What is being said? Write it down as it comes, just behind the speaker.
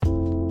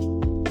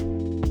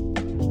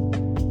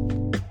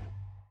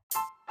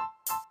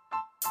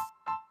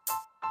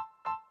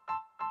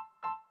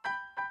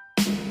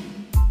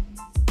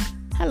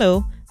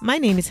Hello, my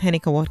name is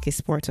Henika Watkins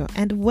Porto,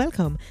 and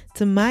welcome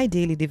to My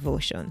Daily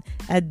Devotion,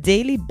 a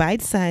daily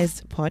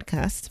bite-sized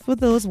podcast for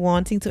those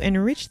wanting to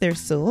enrich their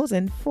souls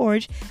and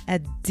forge a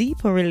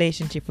deeper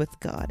relationship with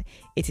God.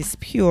 It is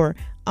pure,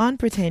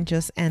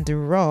 unpretentious, and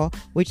raw,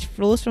 which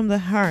flows from the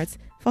heart,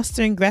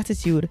 fostering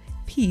gratitude,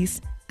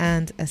 peace,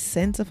 and a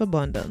sense of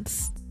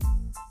abundance.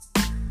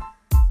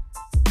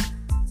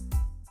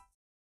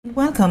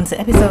 Welcome to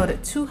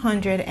episode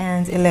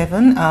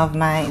 211 of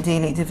My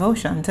Daily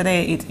Devotion.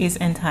 Today it is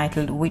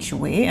entitled Which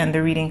Way, and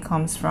the reading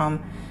comes from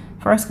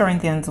 1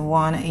 Corinthians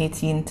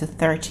 1:18 to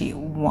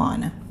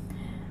 31.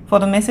 For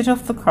the message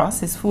of the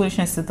cross is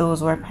foolishness to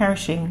those who are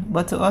perishing,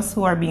 but to us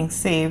who are being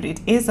saved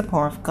it is the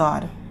power of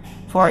God.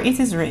 For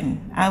it is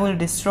written, I will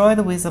destroy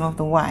the wisdom of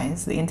the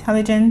wise, the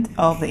intelligence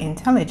of the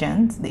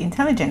intelligent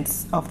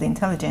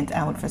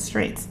I will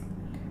frustrate.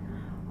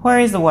 Where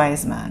is the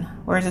wise man?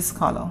 Where is the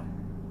scholar?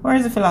 Where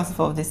is the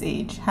philosopher of this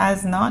age?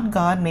 Has not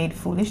God made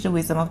foolish the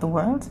wisdom of the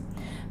world?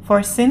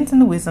 For since in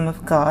the wisdom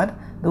of God,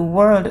 the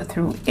world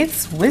through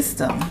its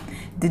wisdom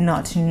did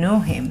not know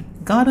him,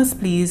 God was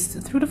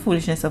pleased through the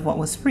foolishness of what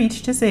was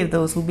preached to save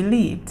those who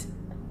believed.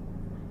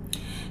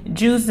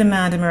 Jews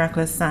demand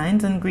miraculous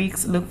signs and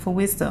Greeks look for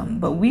wisdom,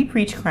 but we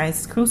preach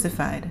Christ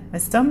crucified,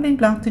 a stumbling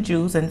block to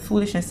Jews and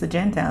foolishness to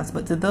Gentiles,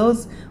 but to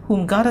those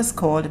whom God has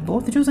called,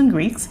 both Jews and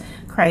Greeks,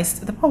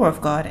 Christ the power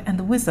of God and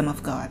the wisdom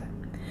of God.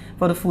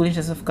 For the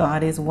foolishness of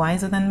God is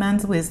wiser than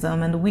man's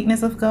wisdom, and the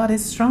weakness of God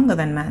is stronger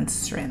than man's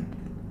strength.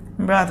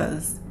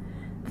 Brothers,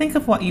 think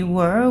of what you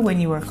were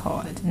when you were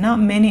called. Not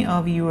many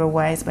of you were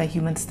wise by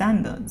human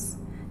standards.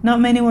 Not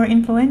many were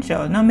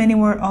influential. Not many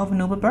were of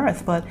noble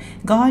birth. But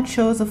God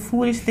chose the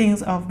foolish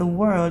things of the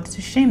world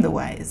to shame the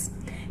wise.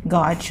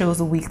 God chose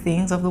the weak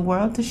things of the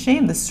world to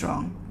shame the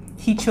strong.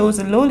 He chose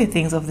the lowly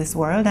things of this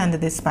world and the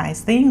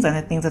despised things and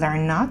the things that are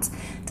not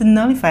to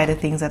nullify the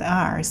things that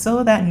are,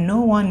 so that no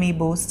one may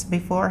boast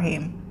before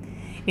him.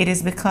 It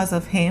is because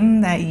of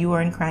him that you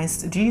are in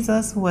Christ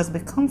Jesus, who has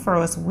become for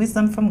us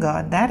wisdom from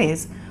God, that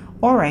is,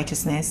 our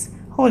righteousness,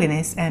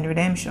 holiness, and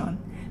redemption.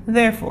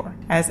 Therefore,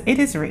 as it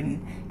is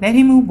written, let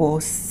him who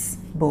boasts,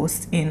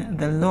 boast in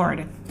the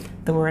Lord.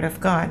 The word of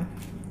God.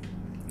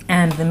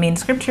 And the main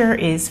scripture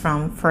is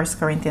from 1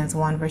 Corinthians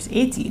 1 verse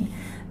 18.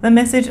 The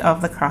message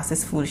of the cross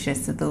is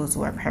foolishness to those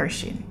who are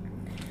perishing.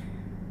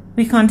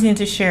 We continue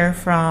to share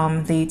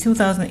from the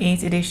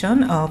 2008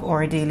 edition of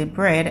Our Daily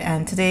Bread,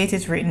 and today it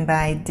is written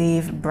by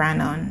Dave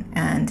Brannon,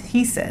 and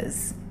he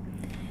says,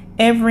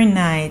 every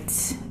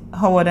night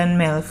Howard and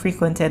Mel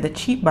frequented the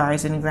cheap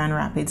bars in Grand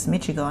Rapids,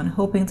 Michigan,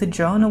 hoping to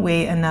drown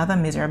away another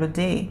miserable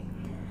day.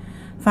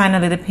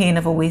 Finally, the pain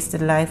of a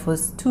wasted life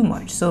was too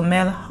much, so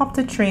Mel hopped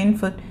a train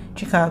for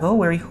Chicago,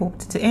 where he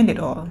hoped to end it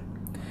all.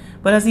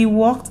 But as he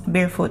walked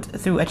barefoot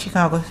through a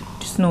Chicago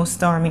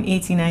snowstorm in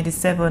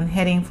 1897,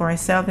 heading for a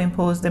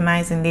self-imposed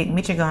demise in Lake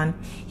Michigan,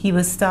 he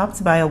was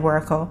stopped by a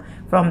worker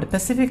from the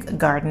Pacific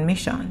Garden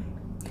Mission.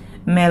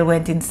 Mel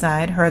went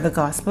inside, heard the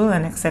gospel,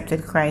 and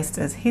accepted Christ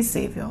as his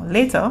savior.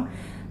 Later,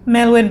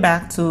 Mel went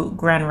back to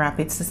Grand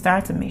Rapids to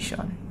start a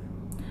mission.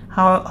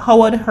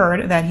 Howard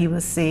heard that he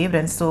was saved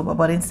and sober,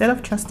 but instead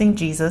of trusting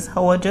Jesus,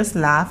 Howard just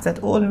laughed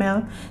at old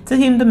Mel. To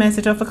him, the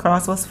message of the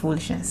cross was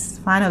foolishness.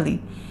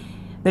 Finally,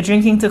 the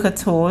drinking took a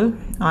toll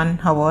on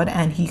Howard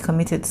and he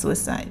committed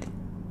suicide.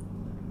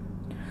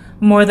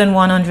 More than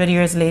 100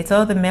 years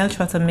later, the Mel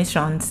Trotter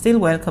Mission still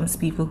welcomes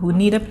people who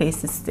need a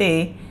place to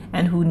stay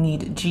and who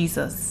need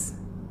Jesus.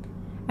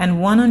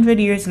 And 100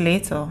 years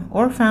later,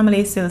 our family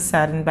is still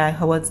saddened by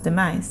Howard's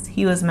demise.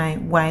 He was my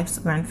wife's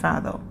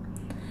grandfather.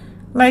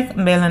 Like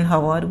Mel and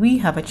Howard, we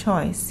have a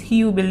choice. He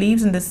who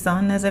believes in the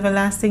Son has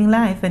everlasting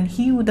life, and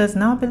he who does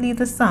not believe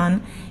the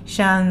Son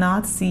shall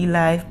not see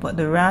life, but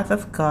the wrath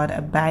of God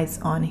abides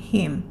on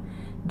him.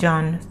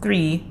 John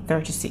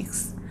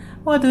 3:36.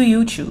 What do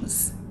you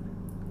choose?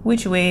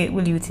 Which way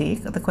will you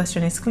take? The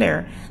question is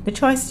clear. The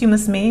choice you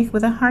must make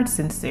with a heart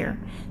sincere.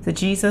 To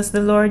Jesus the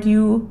Lord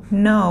you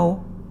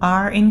now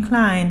are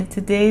inclined.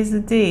 Today is the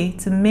day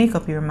to make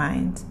up your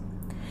mind.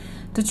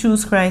 To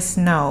choose Christ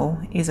now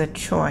is a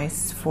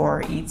choice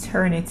for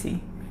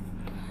eternity.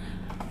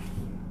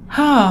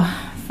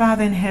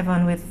 Father in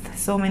heaven, with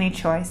so many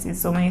choices,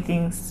 so many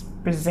things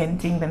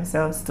presenting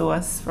themselves to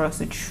us for us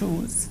to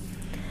choose,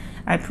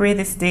 I pray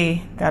this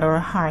day that our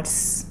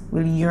hearts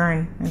will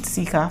yearn and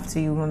seek after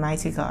you,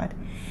 Almighty God,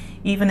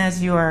 even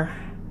as you are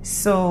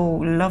so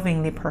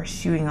lovingly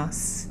pursuing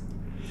us.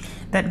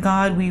 That,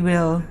 God, we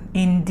will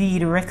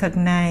indeed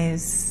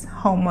recognize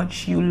how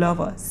much you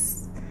love us.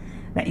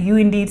 That you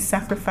indeed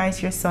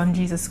sacrifice your Son,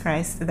 Jesus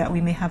Christ, that we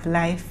may have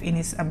life in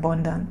his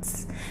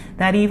abundance.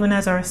 That even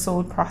as our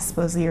soul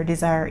prospers, your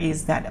desire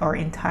is that our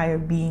entire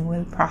being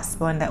will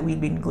prosper and that we'll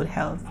be in good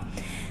health.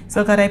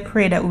 So God, I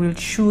pray that we will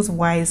choose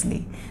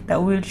wisely,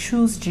 that we will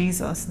choose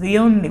Jesus, the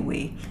only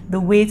way, the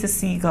way to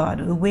see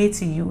God, the way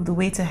to you, the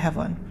way to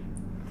heaven.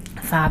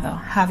 Father,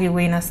 have your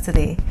way in us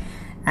today,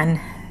 and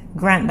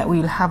grant that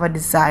we will have a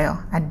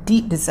desire, a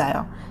deep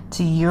desire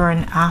to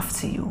yearn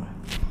after you.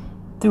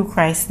 Through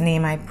Christ's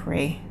name I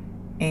pray.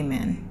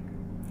 Amen.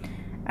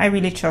 I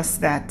really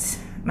trust that,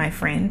 my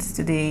friends,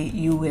 today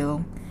you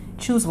will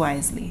choose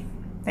wisely,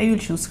 that you'll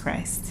choose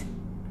Christ.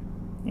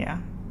 Yeah.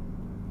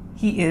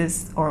 He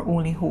is our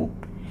only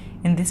hope.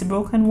 In this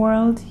broken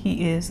world,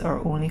 He is our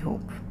only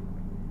hope.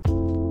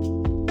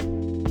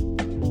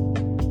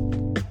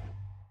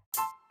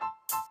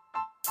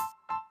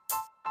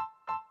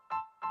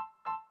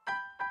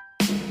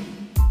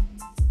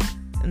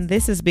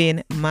 This has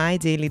been my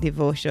daily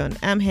devotion.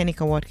 I'm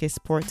Henika Watkins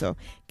Porto.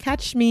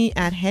 Catch me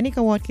at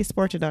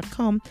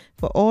henikawatkinsporto.com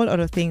for all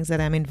other things that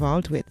I'm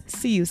involved with.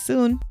 See you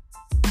soon.